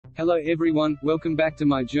Hello everyone, welcome back to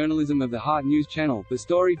my Journalism of the Heart news channel. The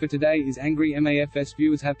story for today is angry MAFS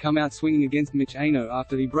viewers have come out swinging against Mitch Eynaud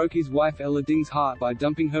after he broke his wife Ella Ding's heart by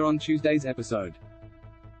dumping her on Tuesday's episode.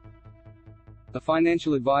 The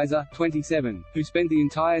financial advisor, 27, who spent the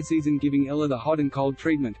entire season giving Ella the hot and cold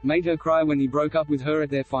treatment, made her cry when he broke up with her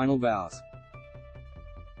at their final vows.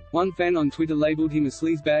 One fan on Twitter labeled him a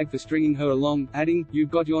sleazebag for stringing her along, adding,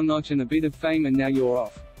 "You've got your notch and a bit of fame and now you're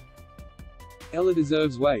off. Ella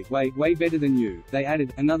deserves way better than you," they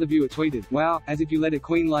added. Another viewer tweeted, "Wow, as if you let a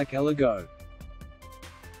queen like Ella go.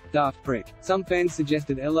 Daft prick." Some fans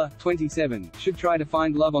suggested Ella, 27, should try to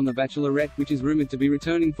find love on The Bachelorette, which is rumored to be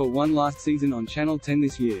returning for one last season on Channel 10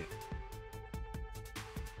 this year.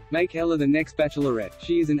 "Make Ella the next Bachelorette,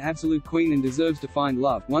 she is an absolute queen and deserves to find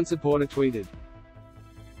love," one supporter tweeted.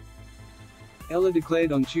 Ella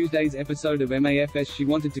declared on Tuesday's episode of MAFS she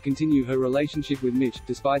wanted to continue her relationship with Mitch,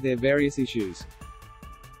 despite their various issues.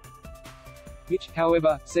 Mitch,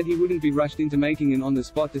 however, said he wouldn't be rushed into making an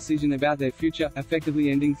on-the-spot decision about their future,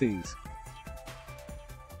 effectively ending things.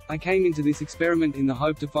 "I came into this experiment in the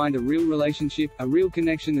hope to find a real relationship, a real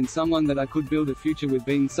connection and someone that I could build a future with,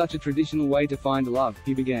 being such a traditional way to find love,"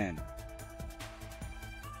 he began.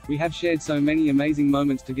 "We have shared so many amazing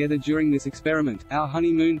moments together during this experiment, our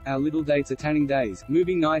honeymoon, our little dates at tanning days,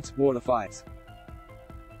 movie nights, water fights."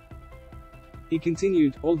 He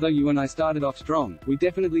continued, "Although you and I started off strong, we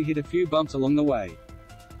definitely hit a few bumps along the way.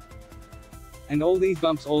 And all these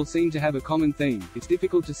bumps all seem to have a common theme: it's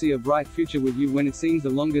difficult to see a bright future with you when it seems the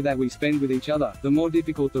longer that we spend with each other, the more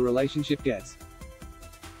difficult the relationship gets.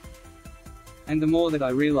 And the more that I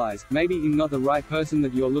realize, maybe I'm not the right person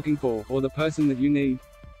that you're looking for, or the person that you need.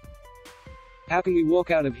 How can we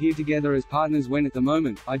walk out of here together as partners when at the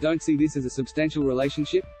moment, I don't see this as a substantial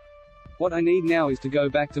relationship? What I need now is to go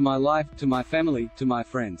back to my life, to my family, to my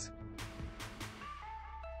friends.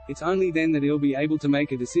 It's only then that I'll be able to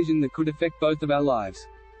make a decision that could affect both of our lives.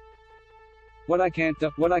 What I can't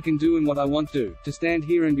do, what I can do and what I want to stand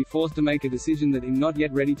here and be forced to make a decision that I'm not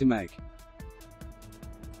yet ready to make.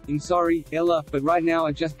 I'm sorry, Ella, but right now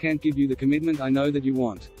I just can't give you the commitment I know that you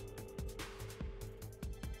want."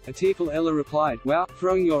 A tearful Ella replied, "Wow,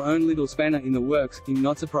 throwing your own little spanner in the works, I'm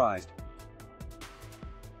not surprised.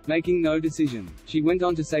 Making no decision." She went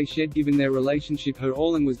on to say she'd given their relationship her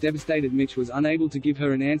all and was devastated Mitch was unable to give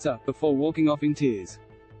her an answer, before walking off in tears.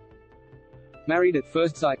 Married at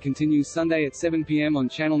First Sight continues Sunday at 7 p.m. on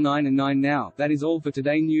Channel 9 and 9 Now. That is all for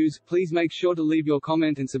today news. Please make sure to leave your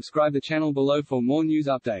comment and subscribe the channel below for more news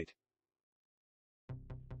update.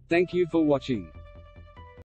 Thank you for watching.